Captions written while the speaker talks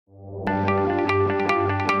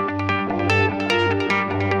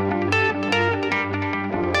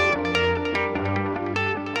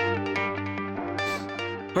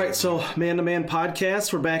right, so Man to Man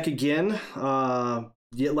podcast, we're back again.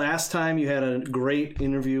 Last time you had a great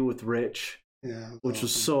interview with Rich, which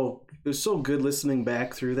was so good listening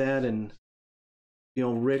back through that. And you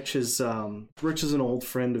know, Rich is an old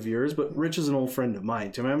friend of yours, but Rich is an old friend of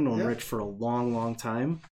mine too. I've known Rich for a long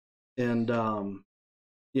time, and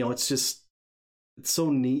you know, it's so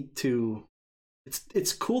neat to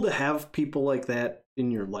it's cool to have people like that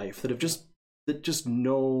in your life that just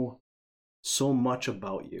know so much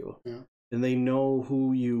about you, and they know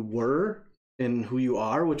who you were and who you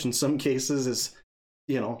are, which in some cases is,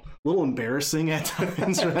 you know, a little embarrassing at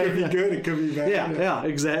times, right? It could be good, it could be bad. Yeah,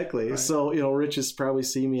 exactly. Right. So, you know, Rich has probably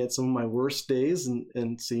seen me at some of my worst days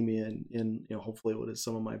and see me in, you know, hopefully what is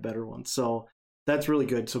some of my better ones. So that's really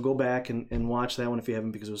good. So go back and watch that one if you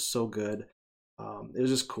haven't, because it was so good. It was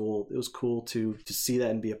just cool. It was cool to see that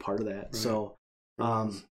and be a part of that. Right. So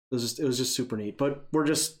it was just super neat. But we're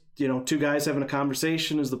just, you know, two guys having a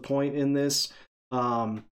conversation is the point in this,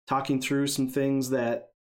 talking through some things that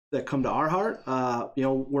come to our heart. You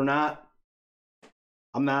know,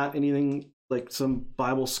 I'm not anything like some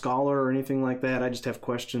Bible scholar or anything like that. I just have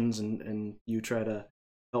questions, and you try to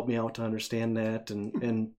help me out to understand that.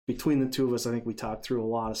 And between the two of us, I think we talked through a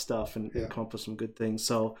lot of stuff and come up with some good things.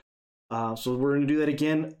 So we're going to do that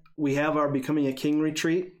again. We have our Becoming a King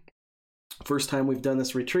retreat. First time we've done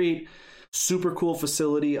this retreat. Super cool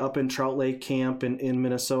facility up in Trout Lake Camp in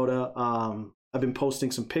Minnesota. I've been posting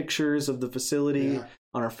some pictures of the facility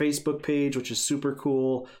on our Facebook page, which is super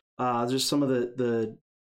cool. There's some of the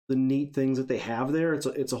neat things that they have there.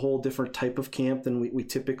 It's a whole different type of camp than we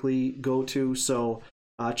typically go to. So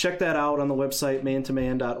check that out on the website,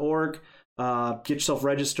 mantoman.org. Get yourself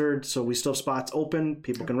registered. So we still have spots open.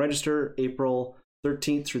 People can register. April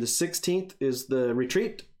 13th through the 16th is the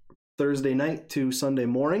retreat, Thursday night to Sunday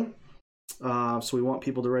morning. So we want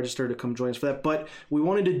people to register to come join us for that. But we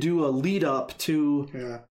wanted to do a lead up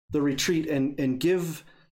to the retreat and give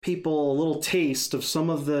people a little taste of some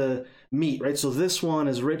of the meat, right? So this one,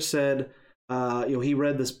 as Rich said, you know, he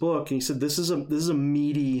read this book and he said this is a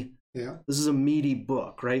meaty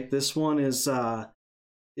book, right? This one is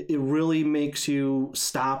it really makes you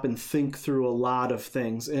stop and think through a lot of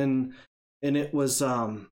things, and it was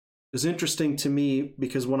interesting to me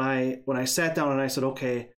because when I sat down and I said,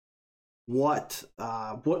 okay, what do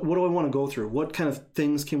I want to go through? What kind of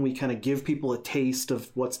things can we kind of give people a taste of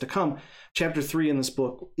what's to come? Chapter 3 in this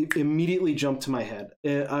book immediately jumped to my head.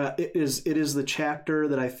 It is the chapter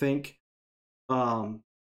that I think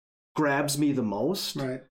grabs me the most,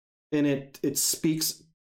 right? And it speaks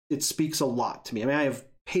a lot to me. I mean, I have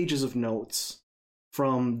pages of notes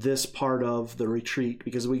from this part of the retreat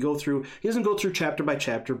because he doesn't go through chapter by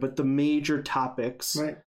chapter, but the major topics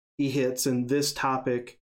he hits, and this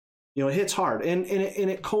topic, you know, it hits hard, and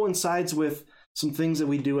it coincides with some things that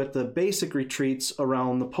we do at the basic retreats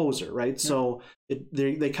around the poser, right? Yeah. So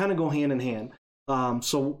they kind of go hand in hand.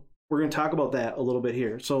 So we're going to talk about that a little bit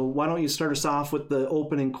here. So why don't you start us off with the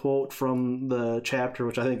opening quote from the chapter,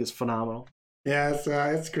 which I think is phenomenal. Yeah,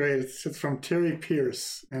 it's great. It's from Terry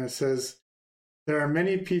Pierce, and it says, "There are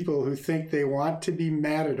many people who think they want to be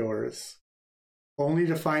matadors, only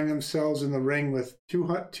to find themselves in the ring with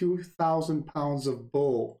 2,000 pounds of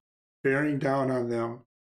bull bearing down on them,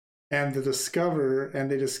 and they discover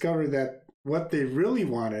that what they really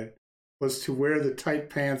wanted was to wear the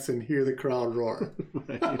tight pants and hear the crowd roar."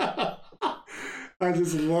 I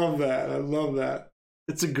just love that. I love that.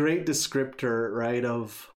 It's a great descriptor, right,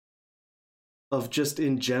 of just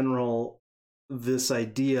in general this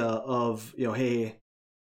idea of, you know, hey,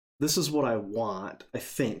 this is what I want, I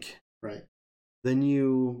think. Right. Then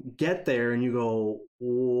you get there and you go,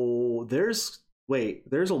 oh, there's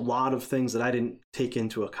a lot of things that I didn't take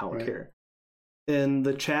into account here. And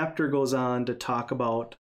the chapter goes on to talk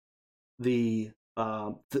about the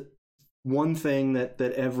one thing that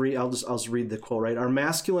I'll just read the quote, right? "Our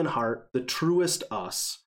masculine heart, the truest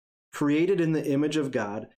us, created in the image of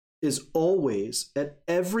God, is always at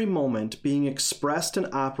every moment being expressed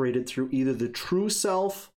and operated through either the true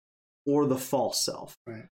self or the false self."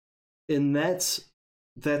 Right. And that's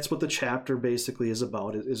what the chapter basically is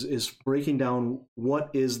about, is breaking down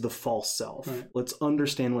what is the false self. Right. Let's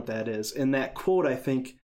understand what that is. And that quote, I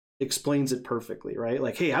think, explains it perfectly, right?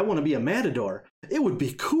 Like, hey, I want to be a matador. It would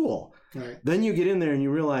be cool. Right. Then you get in there and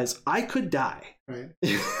you realize I could die. Right.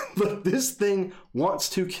 But this thing wants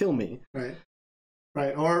to kill me. Right.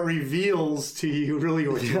 Right. Or it reveals to you really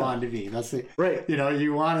what you want to be. That's it. Right. You know,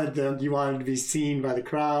 you wanted to be seen by the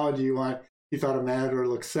crowd. You thought a matador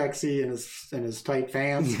looked sexy in his tight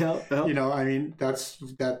pants. Yep. You know, I mean,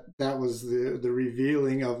 that was the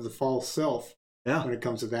revealing of the false self. Yeah. When it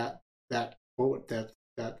comes to that quote, that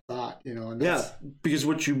that thought, and yeah, because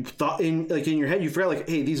what you thought in your head, you forgot, like,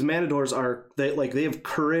 hey, these matadors they have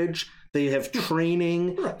courage, they have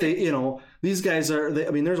training, right. These guys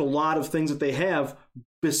there's a lot of things that they have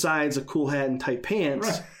besides a cool hat and tight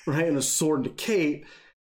pants, right, and a sword and a cape.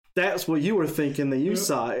 That's what you were thinking that you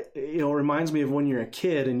saw. It reminds me of when you're a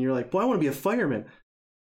kid and you're like, well, I want to be a fireman.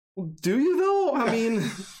 Do you though? I mean,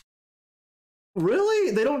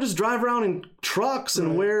 really? They don't just drive around in trucks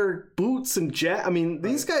and wear boots and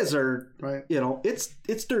these guys are,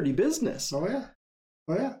 it's dirty business. Oh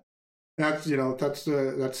yeah. That's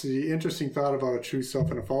the interesting thought about a true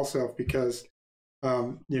self and a false self, because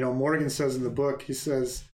Morgan says in the book, he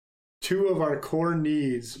says, 2 of our core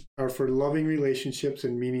needs are for loving relationships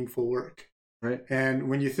and meaningful work. Right. And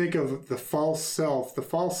when you think of the false self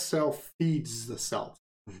feeds the self.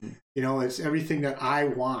 Mm-hmm. It's everything that I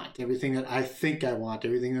want, everything that I think I want,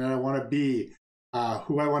 everything that I want to be,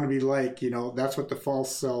 who I want to be like. That's what the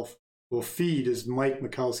false self will feed, is Mike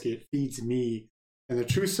Michalski. It feeds me. And the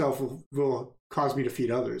true self will cause me to feed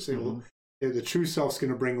others. The true self's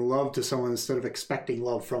going to bring love to someone instead of expecting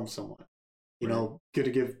love from someone. Going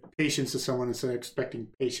to give patience to someone instead of expecting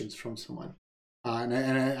patience from someone.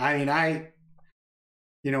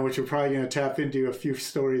 Which you're probably going to tap into a few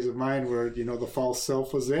stories of mine where, the false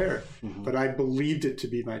self was there, but I believed it to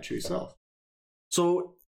be my true self.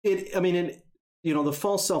 So the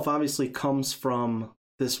false self obviously comes from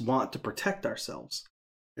this want to protect ourselves.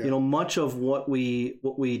 Yeah. Much of what we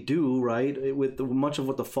do, right, much of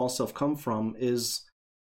what the false self come from is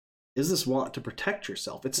this want to protect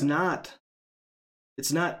yourself. It's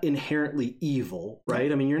not inherently evil, right?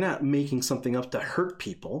 No. You're not making something up to hurt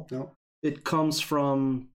people. No. It comes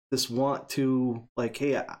from this want to, like,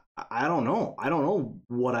 hey, I don't know. I don't know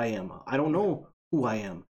what I am. I don't know who I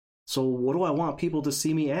am. So what do I want people to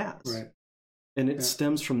see me as? Right. And it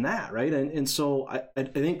stems from that, right? And so I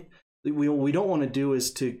think we don't want to do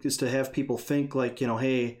is to have people think like,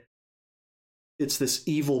 hey, it's this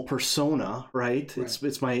evil persona, right? It's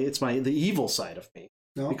the evil side of me.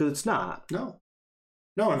 No. Because it's not.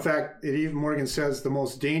 No, in fact, Morgan says the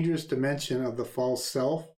most dangerous dimension of the false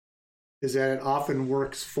self is that it often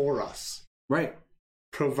works for us. Right.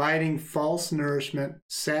 Providing false nourishment,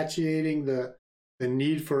 satiating the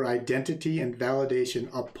need for identity and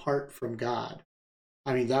validation apart from God.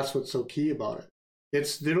 That's what's so key about it.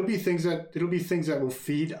 There'll be things that will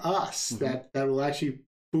feed us, that will actually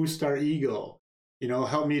boost our ego,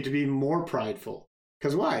 help me to be more prideful.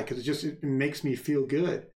 Because why? Because it makes me feel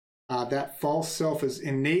good. That false self is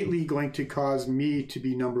innately going to cause me to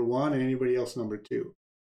be number 1 and anybody else number 2.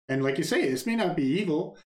 And like you say, this may not be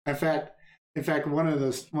evil. In fact, one of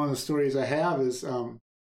the stories I have is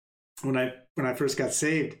when I first got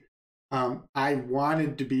saved, I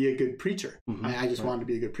wanted to be a good preacher. I just wanted to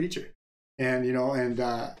be a good preacher, and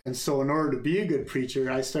so in order to be a good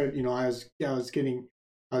preacher, I started. I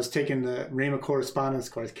was taking the Rhema correspondence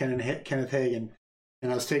course, Kenneth Hagin,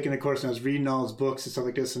 and I was taking the course and I was reading all his books and stuff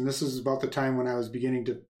like this. And this is about the time when I was beginning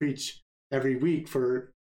to preach every week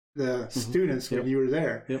for the students when you were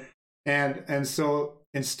there. Yep. And so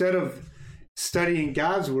instead of studying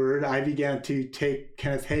God's word, I began to take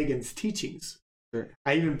Kenneth Hagin's teachings. Sure.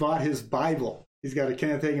 I even bought his Bible. He's got a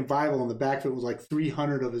Kenneth Hagin Bible, and the back of it was like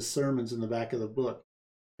 300 of his sermons in the back of the book.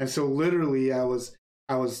 And so literally I was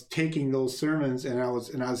taking those sermons and I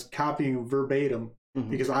was copying them verbatim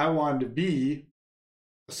because I wanted to be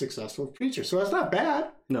a successful preacher. So that's not bad.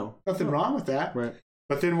 No. Nothing wrong with that. Right.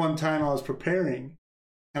 But then one time I was preparing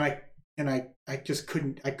and I just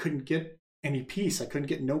couldn't get any peace. I couldn't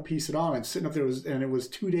get no peace at all. I'm sitting up there, and it was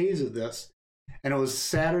 2 days of this. And it was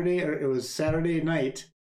Saturday night,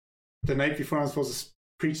 the night before I was supposed to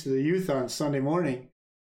preach to the youth on Sunday morning.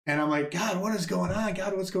 And I'm like, God, what is going on?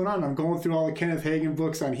 God, what's going on? I'm going through all the Kenneth Hagin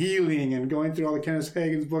books on healing and going through all the Kenneth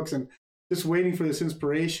Hagin's books and just waiting for this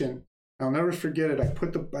inspiration. I'll never forget it. I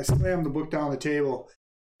slammed the book down on the table.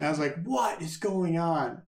 And I was like, what is going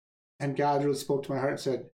on? And God really spoke to my heart and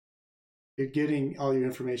said, you're getting all your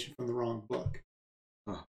information from the wrong book.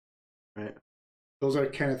 Oh, right. Those are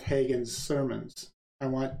Kenneth Hagin's sermons. I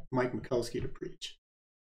want Mike Michalski to preach.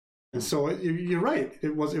 And so you're right.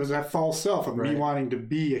 It was that false self of me wanting to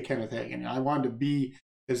be a Kenneth Hagin. I wanted to be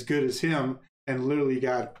as good as him. And literally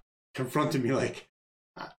God confronted me like,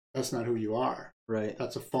 that's not who you are. Right.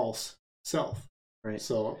 That's a false self. Right.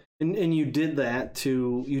 So and you did that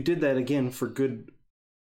again for good.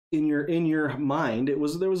 In your mind, there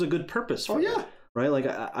was a good purpose for it, right? Like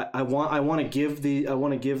I want to give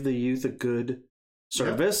the youth a good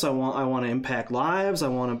service. Yep. I want to impact lives. I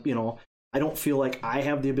want to, I don't feel like I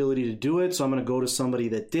have the ability to do it, so I'm going to go to somebody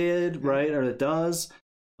that did, right, or that does.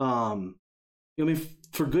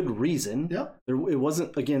 for good reason. Yep. It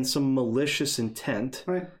wasn't, again, some malicious intent,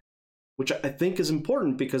 Right. which I think is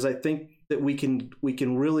important, because I think that we can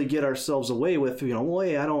really get ourselves away with, well,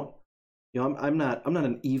 hey, I don't, I'm not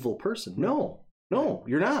an evil person. No,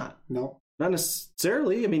 you're not. No. Not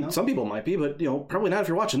necessarily. I mean, some people might be, but probably not if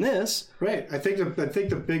you're watching this. Right. I think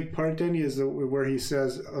the big part, Denny, is where he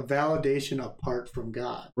says a validation apart from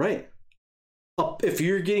God. Right. If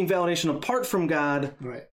you're getting validation apart from God,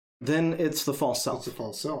 right, then it's the false self. It's the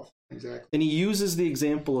false self. Exactly. And he uses the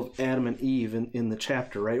example of Adam and Eve in the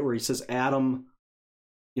chapter, right, where he says Adam,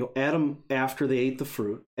 after they ate the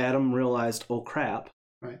fruit, Adam realized, oh crap,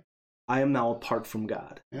 right, I am now apart from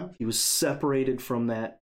God. Yeah. He was separated from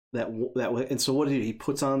that way. And so what did he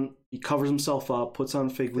covers himself up, puts on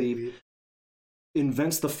fig leaf,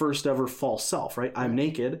 invents the first ever false self, right? I'm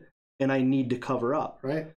naked and I need to cover up.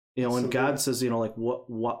 Right. And God says, like,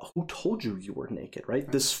 who told you were naked,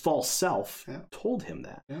 right? This false self told him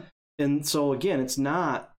that. Yeah. And so again, it's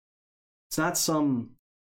not some,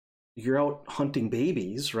 you're out hunting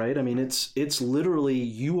babies, right? I mean, it's literally,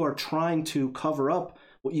 you are trying to cover up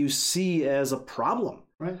what you see as a problem.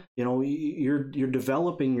 Right. You're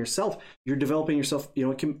developing yourself.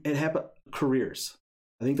 It happen careers.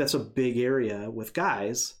 I think that's a big area with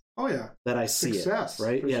guys. Oh yeah. That I see Success, it,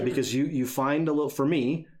 right? Yeah, sure. Because you find a little, for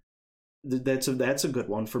me, that's a good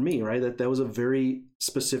one for me, right? That was a very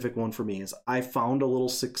specific one for me, is I found a little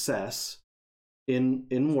success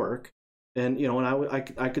in work, and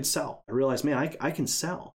and I could sell. I realized, man, I can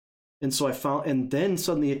sell. And so I found, and then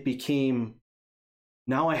suddenly it became,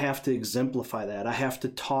 now I have to exemplify that. I have to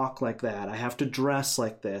talk like that. I have to dress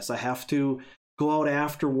like this. I have to go out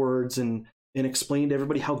afterwards and explain to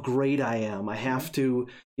everybody how great I am. I have to,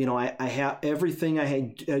 I have, everything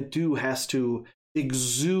I do has to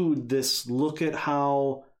exude this, look at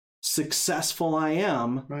how successful I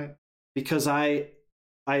am, right? Because I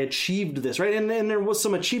achieved this, right? And there was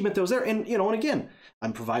some achievement that was there. And, and again,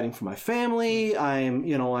 I'm providing for my family.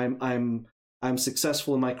 I'm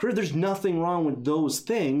successful in my career. There's nothing wrong with those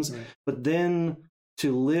things, right. But then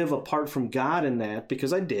to live apart from God in that,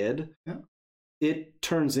 because I did, it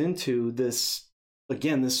turns into this,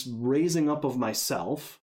 again, this raising up of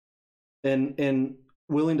myself and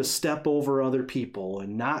willing to step over other people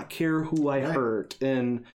and not care who I hurt.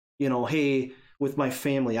 And, hey, with my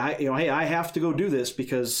family, I have to go do this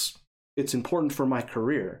because it's important for my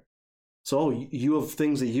career. So you have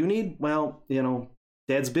things that you need? Well,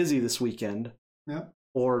 Dad's busy this weekend. Yeah.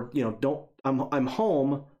 Or, I'm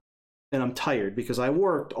home and I'm tired because I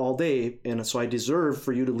worked all day, and so I deserve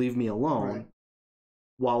for you to leave me alone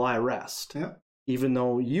while I rest. Yeah. Even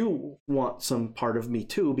though you want some part of me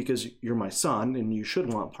too, because you're my son and you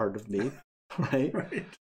should want part of me, right? Right.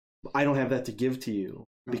 I don't have that to give to you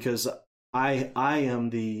because I am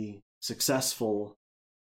the successful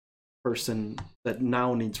person that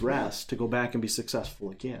now needs rest to go back and be successful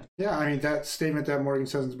again. Yeah, I mean, that statement that Morgan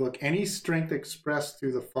says in his book, any strength expressed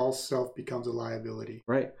through the false self becomes a liability.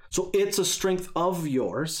 Right. So it's a strength of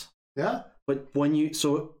yours. Yeah. But when you,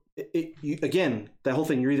 again, that whole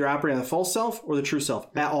thing, you're either operating on the false self or the true self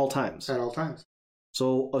at all times. At all times.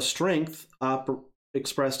 So a strength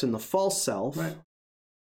expressed in the false self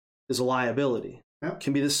is a liability. Yeah.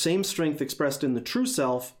 Can be the same strength expressed in the true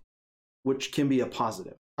self, which can be a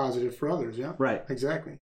positive. Positive for others, yeah. Right.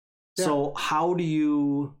 Exactly. Yeah. So how do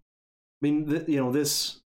you, I mean,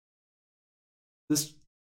 this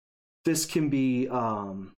can be,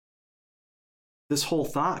 this whole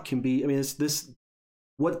thought can be, I mean,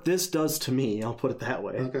 what this does to me, I'll put it that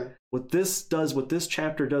way. Okay. What this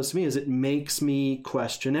chapter does to me is it makes me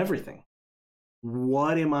question everything.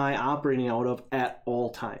 What am I operating out of at all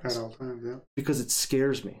times? At all times, yeah. Because it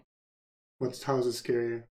scares me. How does it scare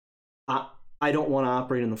you? I don't want to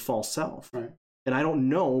operate in the false self. Right. And I don't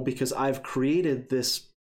know, because I've created this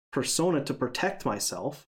persona to protect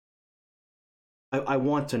myself. I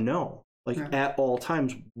want to know, at all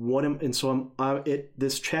times,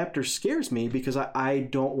 this chapter scares me because I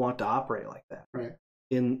don't want to operate like that. Right.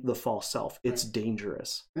 In the false self. It's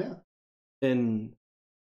dangerous. Yeah. And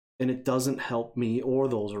it doesn't help me or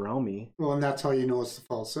those around me. Well, and that's how you know it's the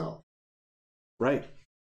false self. Right.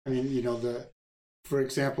 I mean, for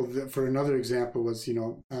example, for another example was,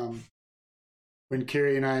 when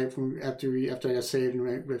Carrie and I, after I got saved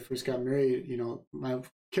and we first got married,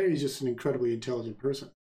 Carrie's just an incredibly intelligent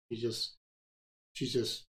person. She just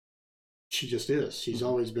is. She's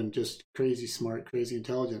always been just crazy smart, crazy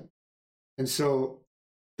intelligent. And so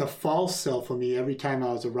the false self of me, every time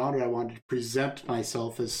I was around her, I wanted to present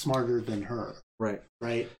myself as smarter than her. Right.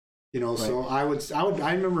 Right. So I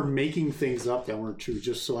remember making things up that weren't true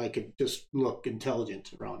just so I could just look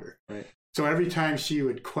intelligent around her. Right. So every time she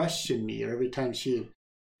would question me, or every time she'd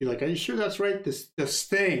be like, "Are you sure that's right?" This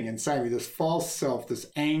thing inside me, this false self, this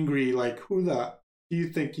angry, like, who the do you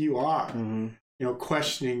think you are? Mm-hmm.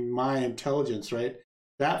 Questioning my intelligence, right?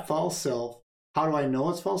 That false self. How do I know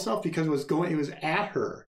it's false self? Because it was at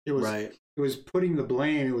her. It was putting the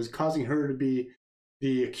blame. It was causing her to be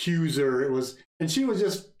the accuser. And she was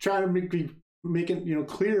just trying to make it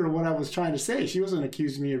clear what I was trying to say. She wasn't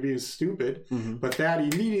accusing me of being stupid, mm-hmm. but that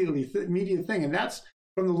immediate thing, and that's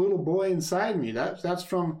from the little boy inside me. That's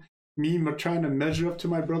from me trying to measure up to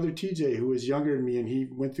my brother TJ, who was younger than me, and he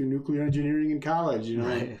went through nuclear engineering in college.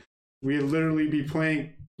 Right. We'd literally be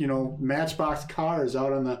playing Matchbox cars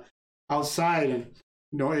out on the outside, and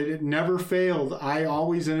it never failed. I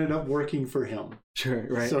always ended up working for him. Sure,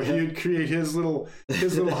 right. So he would create his little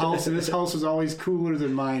house, and his house was always cooler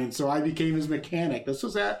than mine, and so I became his mechanic. This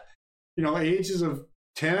was at ages of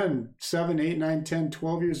 10, 7, 8, 9, 10,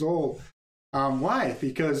 12 years old. Why?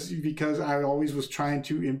 Because I always was trying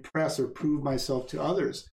to impress or prove myself to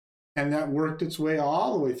others, and that worked its way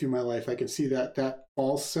all the way through my life. I could see that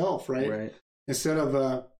false self, right? Instead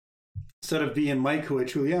of being Mike, who I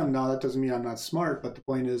truly am. Now, that doesn't mean I'm not smart, but the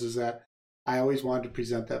point is that I always wanted to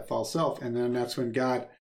present that false self. And then that's when God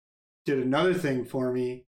did another thing for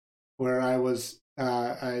me, where I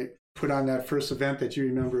put on that first event that you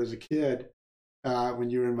remember as a kid, when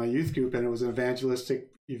you were in my youth group, and it was an evangelistic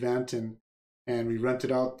event, and we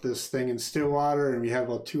rented out this thing in Stillwater, and we had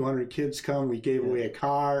about 200 kids come. We gave away a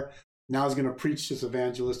car. Now I was going to preach this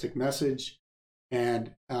evangelistic message,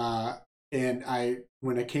 and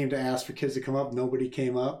when it came to ask for kids to come up, nobody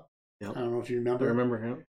came up. Yep. I don't know if you remember. I remember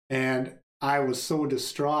him. And I was so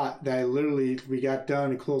distraught that we got done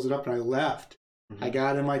and closed it up, and I left. Mm-hmm. I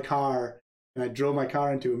got in my car, and I drove my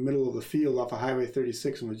car into the middle of the field off of Highway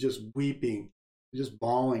 36 and was just weeping, just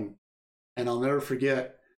bawling. And I'll never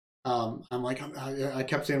forget, I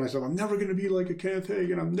kept saying to myself, I'm never going to be like a Kenneth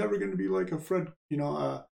Hagin. I'm never going to be like a Fred,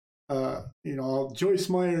 Joyce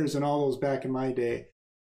Myers and all those back in my day.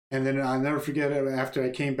 And then I'll never forget, after I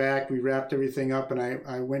came back, we wrapped everything up, and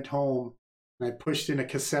I went home, and I pushed in a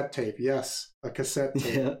cassette tape. Yes, a cassette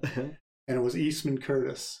tape. Yeah. And it was Eastman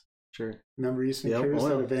Curtis. Sure. Remember Eastman Curtis,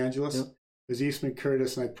 that evangelist? Yep. It was Eastman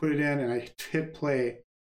Curtis, and I put it in, and I hit play.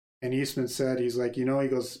 And Eastman said, he's like, he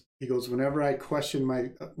goes, whenever I questioned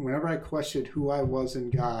who I was in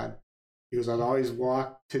God, he goes, I'd always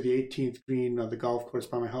walk to the 18th green of the golf course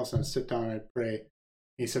by my house, and I'd sit down and I'd pray. And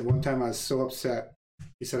he said, one time I was so upset.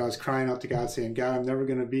 He said, I was crying out to God, saying, God, I'm never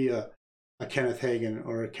going to be a Kenneth Hagin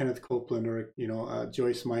or a Kenneth Copeland or a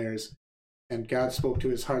Joyce Myers. And God spoke to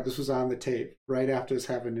his heart. This was on the tape right after this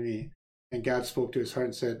happened to me. And God spoke to his heart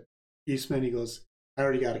and said, Eastman, he goes, I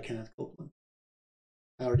already got a Kenneth Copeland.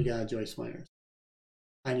 I already got a Joyce Myers.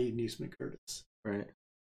 I need an Eastman Curtis. Right.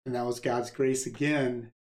 And that was God's grace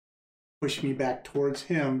again, pushed me back towards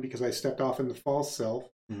him, because I stepped off in the false self,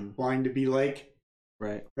 wanting to be like.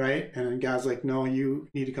 Right. And then God's like, no, you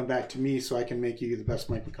need to come back to me so I can make you the best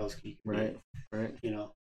Mike Bukowski. Right.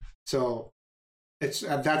 So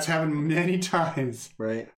that's happened many times.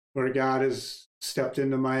 Right. Where God has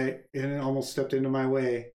almost stepped into my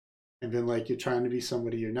way and been like, you're trying to be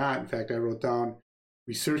somebody you're not. In fact, I wrote down,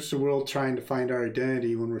 we search the world trying to find our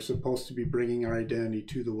identity when we're supposed to be bringing our identity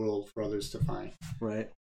to the world for others to find. Right.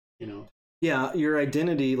 Yeah, your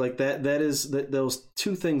identity, like those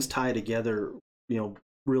two things tie together,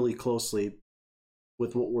 really closely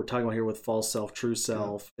with what we're talking about here with false self, true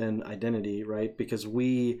self, and identity, right? Because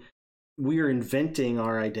we are inventing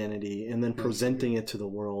our identity and then presenting it to the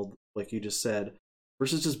world, like you just said,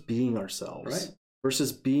 versus just being ourselves, right?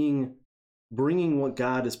 Versus bringing what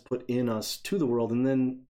God has put in us to the world and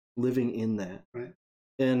then living in that. Right.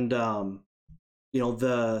 And,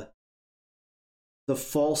 the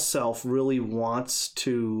false self really wants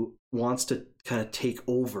to kind of take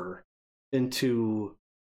over and to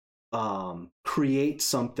create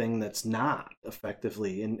something that's not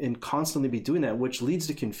effectively and constantly be doing that, which leads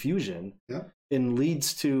to confusion and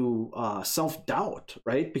leads to self-doubt,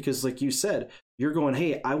 right? Because like you said, you're going,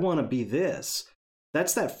 hey, I want to be this.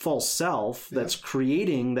 That's that false self that's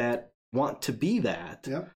creating that want to be that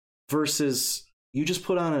versus you just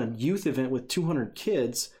put on a youth event with 200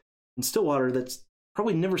 kids in Stillwater that's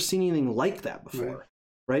probably never seen anything like that before,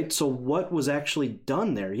 right? So what was actually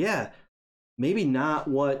done there? Yeah, maybe not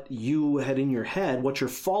what you had in your head, what your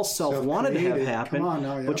false self wanted to have happen,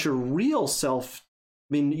 but your real self,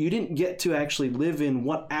 I mean, you didn't get to actually live in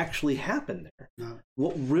what actually happened there,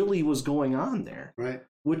 what really was going on there, right?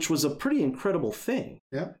 Which was a pretty incredible thing.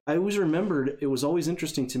 Yeah, I always remembered, it was always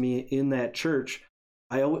interesting to me in that church.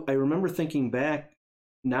 I remember thinking back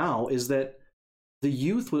now is that the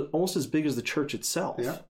youth was almost as big as the church itself.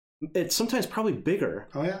 Yeah. It's sometimes probably bigger.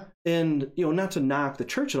 Oh yeah. And, not to knock the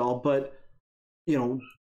church at all, but,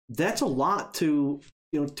 that's a lot to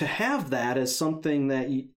have that as something that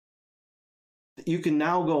you can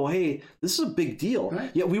now go, hey, this is a big deal.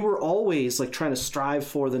 Right. Yet we were always like trying to strive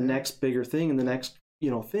for the next bigger thing and the next,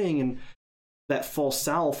 thing. And that false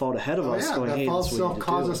self out ahead of us going, that hey, false self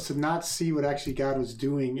caused do. us to not see what actually God was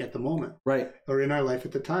doing at the moment. Right. Or in our life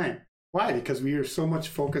at the time. Why? Because we were so much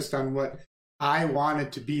focused on what I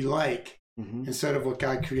wanted to be like instead of what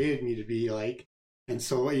God created me to be like. And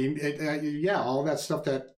so, all that stuff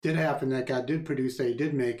that did happen, that God did produce, that he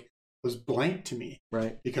did make, was blank to me.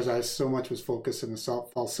 Right. Because I so much was focused on the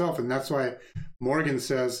false self. And that's why Morgan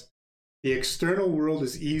says the external world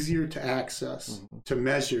is easier to access, to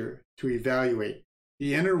measure, to evaluate.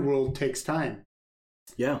 The inner world takes time.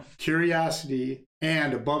 Yeah. Curiosity,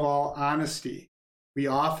 and above all, honesty. We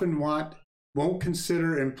often won't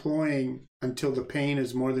consider employing until the pain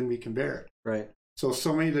is more than we can bear. Right.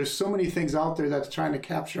 There's so many things out there that's trying to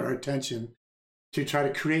capture our attention to try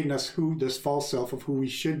to create in us this false self of who we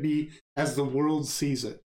should be as the world sees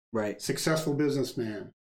it. Right. Successful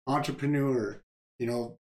businessman, entrepreneur,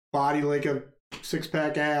 body like a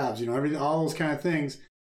 6-pack abs, everything, all those kind of things.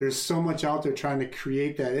 There's so much out there trying to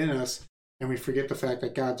create that in us, and we forget the fact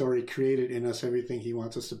that God's already created in us everything he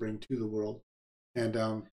wants us to bring to the world. And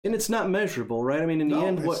it's not measurable, right? I mean, in the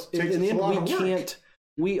end,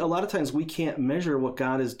 a lot of times we can't measure what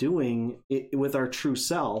God is doing with our true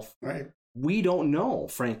self. Right. We don't know,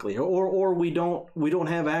 frankly, or we don't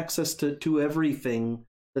have access to everything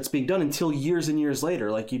that's being done until years and years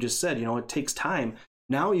later. Like you just said, it takes time.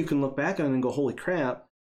 Now you can look back on it and go, holy crap,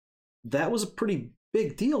 that was a pretty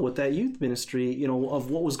big deal with that youth ministry, of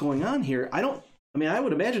what was going on here. I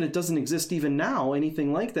would imagine it doesn't exist even now,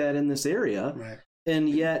 anything like that in this area. Right. And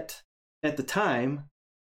yet at the time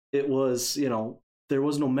it was, there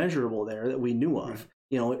was no measurable there that we knew of.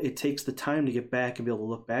 Right. It takes the time to get back and be able to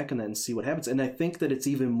look back on that and see what happens. And I think that it's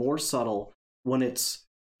even more subtle when it's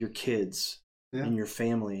your kids and your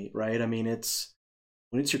family, right? I mean,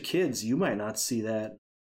 when it's your kids, you might not see that.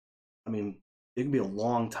 I mean, it can be a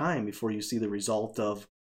long time before you see the result of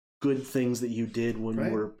good things that you did when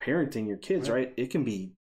you were parenting your kids, right? It can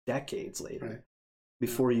be decades later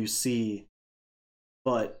before you see,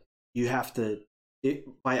 but you have to,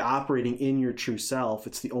 by operating in your true self,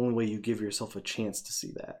 it's the only way you give yourself a chance to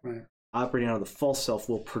see that. Right. Operating out of the false self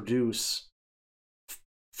will produce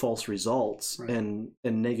false results and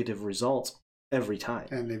negative results every time.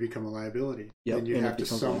 And they become a liability. Yep. And you have to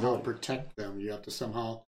somehow protect them. You have to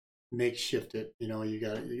somehow makeshift it.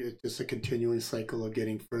 It's just a continuing cycle of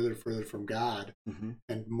getting further from God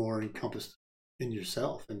and more encompassed in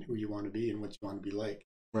yourself and who you want to be and what you want to be like.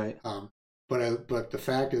 Right. But the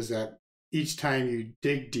fact is that each time you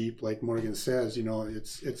dig deep, like Morgan says,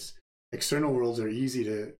 it's external worlds are easy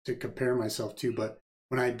to compare myself to. But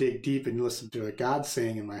when I dig deep and listen to what God's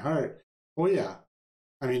saying in my heart, oh yeah.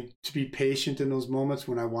 I mean, to be patient in those moments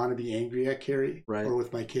when I want to be angry at Carrie or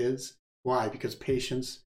with my kids. Why? Because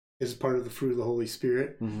patience is part of the fruit of the Holy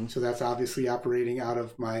Spirit. So that's obviously operating out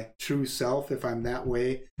of my true self if I'm that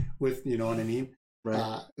way with, you know what I mean?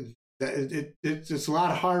 Right. It's a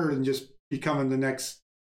lot harder than just becoming the next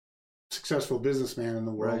successful businessman in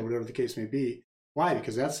the world, or whatever the case may be. Why?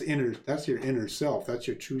 Because that's your inner self. That's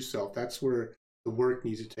your true self. That's where the work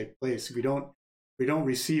needs to take place. If we don't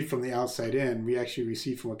receive from the outside in, we actually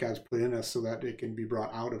receive from what God's put in us so that it can be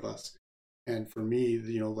brought out of us. And for me,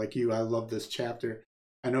 like you, I love this chapter.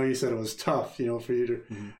 I know you said it was tough, for you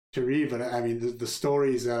to read, but I mean, the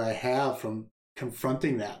stories that I have from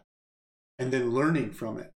confronting that and then learning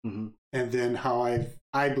from it, and then how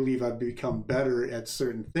I believe I've become better at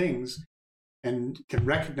certain things and can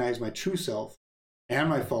recognize my true self and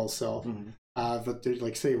my false self. But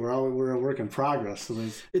like say, we're a work in progress. So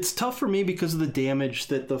it's tough for me because of the damage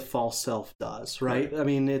that the false self does, right? I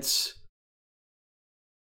mean,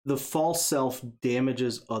 the false self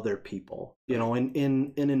damages other people, and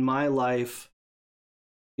in my life,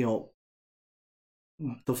 the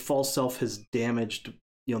false self has damaged,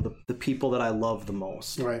 the people that I love the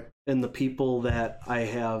most, right? And the people that I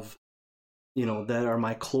have, that are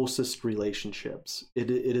my closest relationships.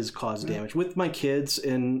 It has caused damage with my kids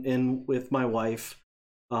and with my wife.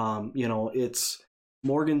 It's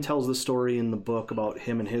Morgan tells the story in the book about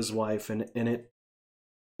him and his wife, and it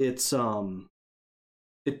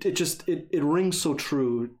rings so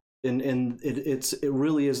true, and it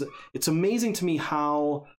really is. It's amazing to me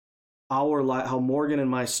how how Morgan and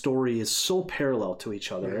my story is so parallel to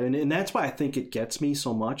each other, and that's why I think it gets me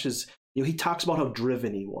so much. Is he talks about how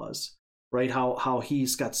driven he was, right? How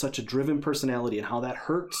he's got such a driven personality and how that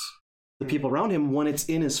hurts the people around him when it's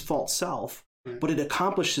in his false self, but it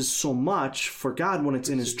accomplishes so much for God when it's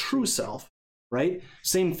in his true self, right?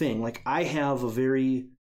 Same thing. Like I have a very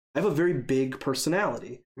big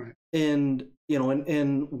personality, and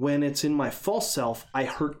and when it's in my false self,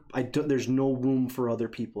 there's no room for other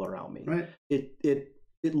people around me. Right.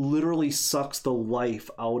 It literally sucks the life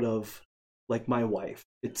out of, like, my wife.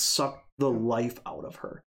 It sucked the life out of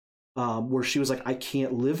her, where she was like, I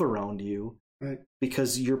can't live around you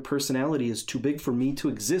because your personality is too big for me to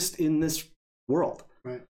exist in this world,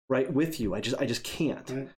 right, with you. I just can't.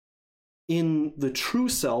 Right. In the true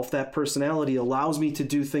self, that personality allows me to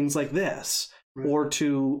do things like this, or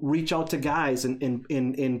to reach out to guys and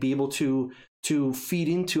be able to feed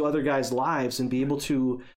into other guys' lives and be able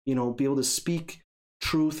to speak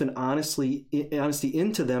truth and honesty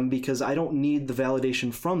into them, because I don't need the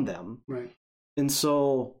validation from them. Right. And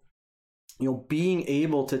so, being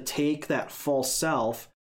able to take that false self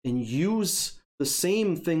and use the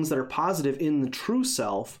same things that are positive in the true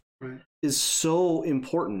self is so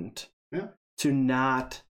important to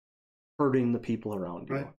not hurting the people around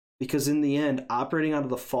you. Right. Because in the end, operating out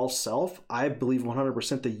of the false self, I believe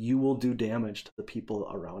 100% that you will do damage to the people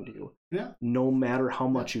around you. Yeah. No matter how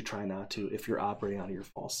much you try not to, if you're operating out of your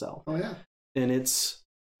false self. Oh yeah. And it's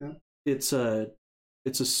a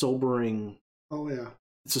sobering. Oh yeah.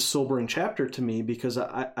 It's a sobering chapter to me, because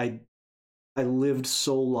I lived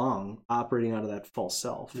so long operating out of that false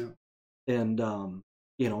self. Yeah. And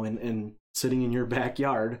and sitting in your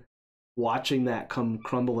backyard watching that come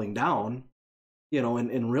crumbling down,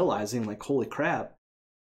 and realizing, like, holy crap,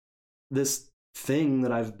 this thing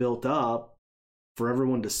that I've built up for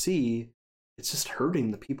everyone to see, it's just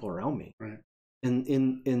hurting the people around me. Right.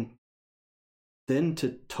 And then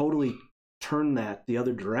to totally turn that the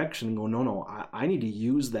other direction and go, no, I need to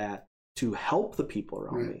use that to help the people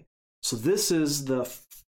around me. So this is the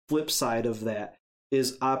flip side of that,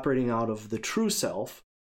 is operating out of the true self.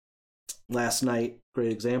 Last night,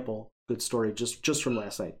 great example, good story, just from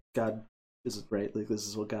last night. God is right. Like, this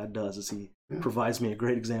is what God does, is he provides me a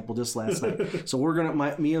great example just last night. So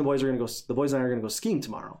me and the boys and I are gonna go skiing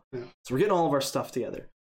tomorrow. Yeah. So we're getting all of our stuff together,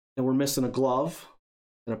 and we're missing a glove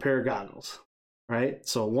and a pair of goggles, right?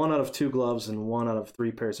 So 1 out of 2 gloves and 1 out of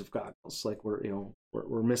 3 pairs of goggles. Like,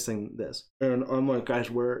 we're missing this. And I'm like, guys,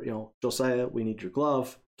 Josiah, we need your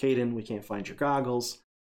glove. Caden, we can't find your goggles.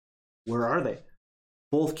 Where are they?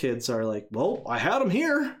 Both kids are like, well, I had them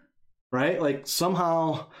here. Right? Like,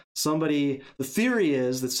 somehow the theory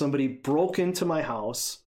is that somebody broke into my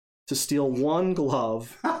house to steal 1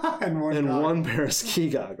 glove and one pair of ski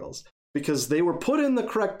goggles, because they were put in the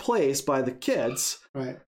correct place by the kids.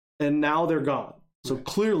 Right. And now they're gone. So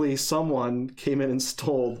clearly someone came in and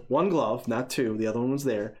stole 1 glove, not 2, the other one was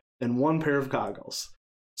there, and 1 pair of goggles.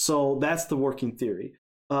 So that's the working theory.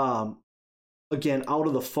 Again, out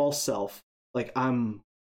of the false self, like,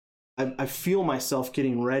 I feel myself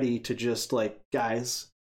getting ready to just, like, guys,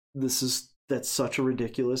 that's such a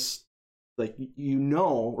ridiculous, like,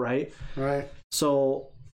 right? Right. So,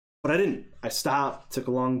 but I didn't. I stopped, took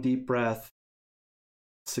a long, deep breath.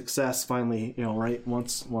 Success, finally, right?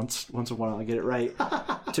 Once in a while, I get it right.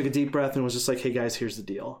 Took a deep breath and was just like, hey guys, here's the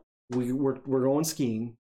deal. We're going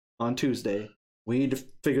skiing on Tuesday. We need to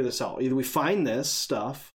figure this out. Either we find this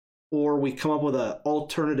stuff or we come up with an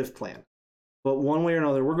alternative plan. But one way or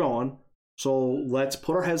another, we're going. So let's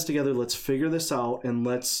put our heads together. Let's figure this out, and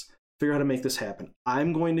let's figure out how to make this happen.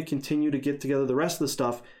 I'm going to continue to get together the rest of the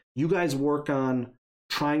stuff. You guys work on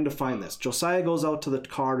trying to find this. Josiah goes out to the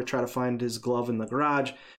car to try to find his glove in the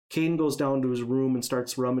garage. Caden goes down to his room and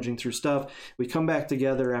starts rummaging through stuff. We come back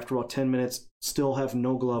together after about 10 minutes, still have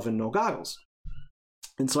no glove and no goggles.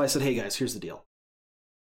 And so I said, hey guys, here's the deal.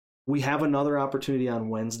 We have another opportunity on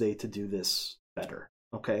Wednesday to do this better.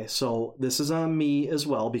 Okay, so this is on me as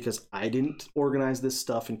well, because I didn't organize this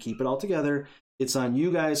stuff and keep it all together. It's on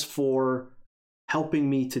you guys for helping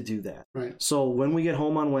me to do that. Right. So when we get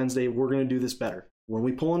home on Wednesday, we're going to do this better. When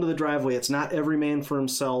we pull into the driveway, it's not every man for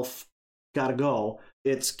himself, gotta go.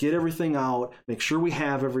 It's get everything out, make sure we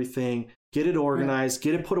have everything, get it organized,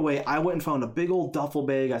 get it put away. I went and found a big old duffel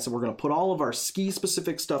bag. I said, we're going to put all of our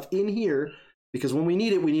ski-specific stuff in here, because when we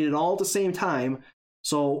need it all at the same time.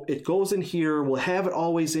 So it goes in here. We'll have it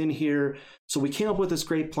always in here. So we came up with this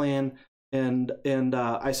great plan, and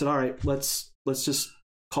I said, all right, let's just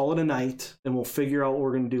call it a night, and we'll figure out what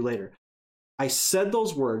we're going to do later. I said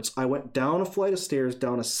those words. I went down a flight of stairs,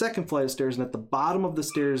 down a second flight of stairs, and at the bottom of the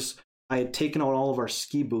stairs, I had taken out all of our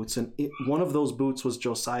ski boots, and one of those boots was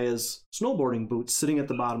Josiah's snowboarding boots sitting at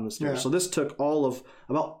the bottom of the stairs. Yeah. So this took all of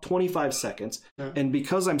about 25 seconds. Yeah. And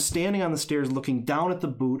because I'm standing on the stairs looking down at the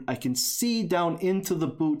boot, I can see down into the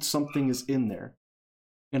boot something is in there.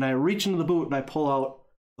 And I reach into the boot and I pull out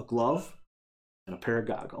a glove and a pair of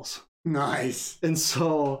goggles. Nice. And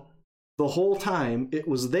so the whole time it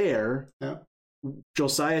was there. Yeah.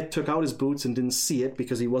 Josiah took out his boots and didn't see it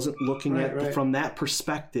because he wasn't looking from that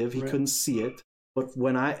perspective. He couldn't see it. But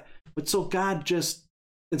so God just,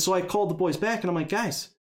 and so I called the boys back and I'm like, guys,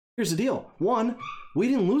 here's the deal. One, we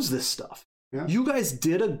didn't lose this stuff. Yeah. You guys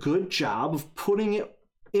did a good job of putting it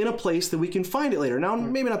in a place that we can find it later. Now,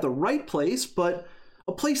 maybe not the right place, but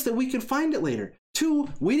a place that we can find it later. Two,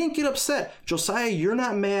 we didn't get upset. Josiah, you're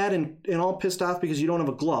not mad and all pissed off because you don't have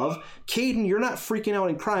a glove. Caden, you're not freaking out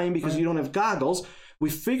and crying because you don't have goggles. We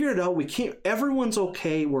figured it out. We can't. Everyone's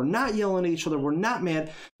okay. We're not yelling at each other. We're not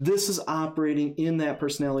mad. This is operating in that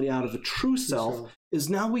personality out of the true self. Is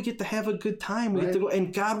now we get to have a good time. We get to go,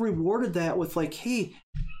 and God rewarded that with like, hey,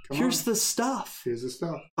 here's the stuff. Here's the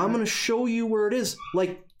stuff. I'm going to show you where it is.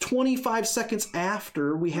 Like 25 seconds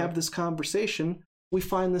after we have this conversation, we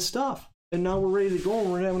find this stuff. And now we're ready to go, and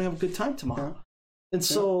we're going to have a good time tomorrow. And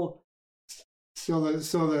so, so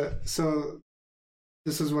this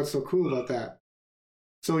is what's so cool about that.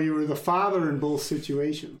 So you were the father in both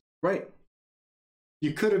situations, right?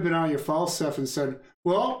 You could have been on your false self and said,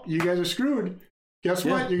 "Well, you guys are screwed. Guess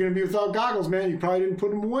what? You're going to be without goggles, man. You probably didn't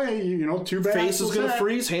put them away. You know, too bad. Face is going to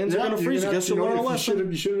freeze. Hands are going to freeze. Guess you'll learn a lesson.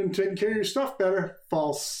 You should have been taking care of your stuff better.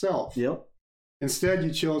 False self. Yep. Instead,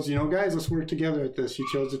 you chose, guys, let's work together at this. You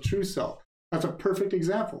chose the true self. That's a perfect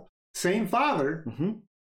example. Same father,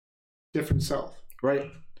 different self. Right.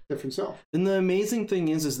 Different self. And the amazing thing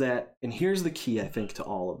is that, and here's the key, I think, to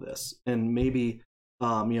all of this, and maybe,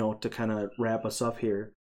 to kind of wrap us up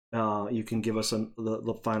here, you can give us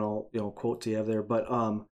the final, quote you have there. But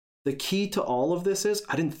the key to all of this is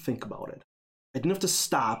I didn't think about it. I didn't have to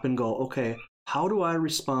stop and go, okay, how do I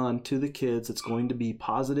respond to the kids that's going to be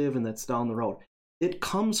positive and that's down the road? It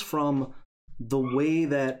comes from the way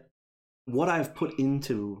that what I've put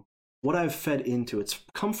into, what I've fed into. It's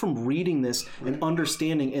come from reading this and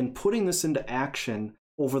understanding and putting this into action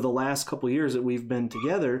over the last couple of years that we've been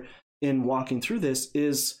together in walking through this.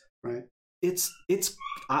 Is it's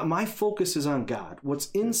my focus is on God.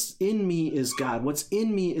 What's in me is God. What's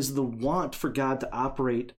in me is the want for God to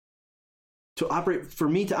operate, for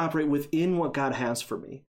me to operate within what God has for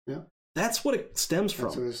me. Yeah. That's what it stems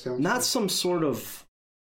from. Not some sort of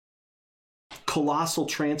colossal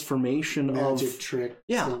transformation magic trick.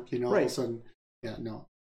 Yeah. All of a sudden,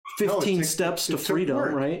 15 steps to freedom,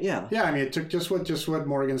 right? Yeah. Yeah, I mean, it took just what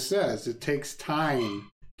Morgan says. It takes time,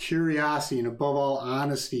 curiosity, and above all,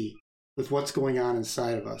 honesty with what's going on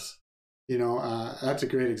inside of us. That's a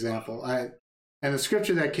great example. And the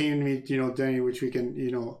scripture that came to me, Denny, which we can,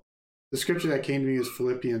 the scripture that came to me is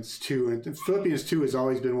Philippians 2. And Philippians 2 has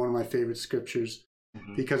always been one of my favorite scriptures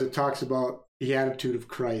because it talks about the attitude of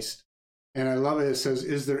Christ. And I love it. It says,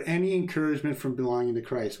 is there any encouragement from belonging to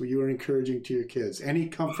Christ? Well, you are encouraging to your kids. Any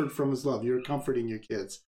comfort from his love? You're comforting your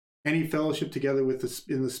kids. Any fellowship together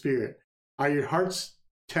in the Spirit? Are your hearts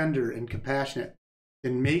tender and compassionate?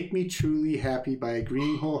 Then make me truly happy by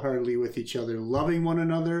agreeing wholeheartedly with each other, loving one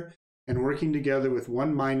another, and working together with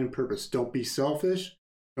one mind and purpose. Don't be selfish.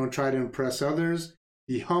 Don't try to impress others.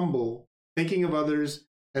 Be humble, thinking of others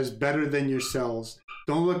as better than yourselves.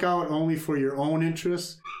 Don't look out only for your own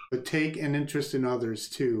interests, but take an interest in others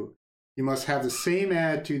too. You must have the same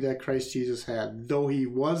attitude that Christ Jesus had. Though he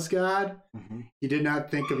was God, he did not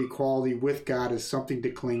think of equality with God as something to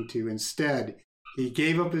cling to. Instead, he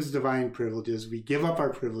gave up his divine privileges. We give up our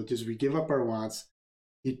privileges. We give up our wants.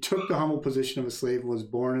 He took the humble position of a slave and was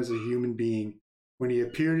born as a human being. When he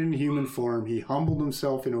appeared in human form, he humbled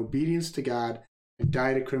himself in obedience to God and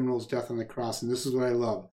died a criminal's death on the cross. And this is what I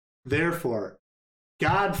love. Therefore,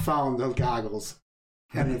 God found the goggles.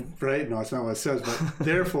 And right? No, that's not what it says. But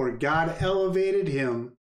therefore, God elevated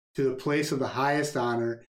him to the place of the highest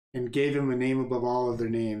honor and gave him a name above all other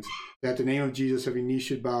names, that the name of Jesus every knee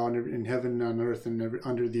should bow in heaven and on earth and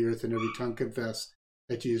under the earth, and every tongue confess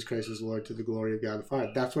that Jesus Christ is Lord, to the glory of God the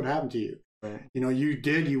Father. That's what happened to you. Right.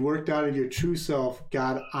 You worked out of your true self.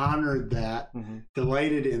 God honored that,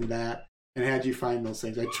 delighted in that, and had you find those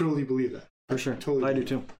things. I truly believe that. For sure. I do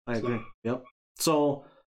too. I agree. Yep. So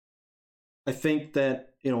I think that,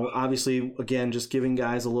 obviously, again, just giving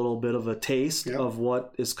guys a little bit of a taste of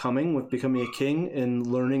what is coming with becoming a king and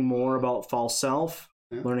learning more about false self,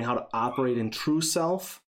 learning how to operate in true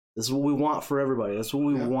self. This is what we want for everybody. That's what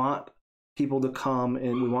we want people to come,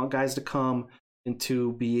 and we want guys to come and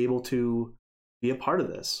to be able to be a part of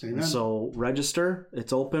this. Amen. And so register.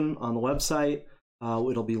 It's open on the website.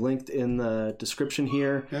 It'll be linked in the description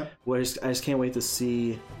here. Yep. I just can't wait to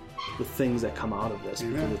see the things that come out of this.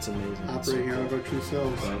 Amen. Because it's amazing. Operating out of our true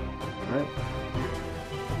selves. All right.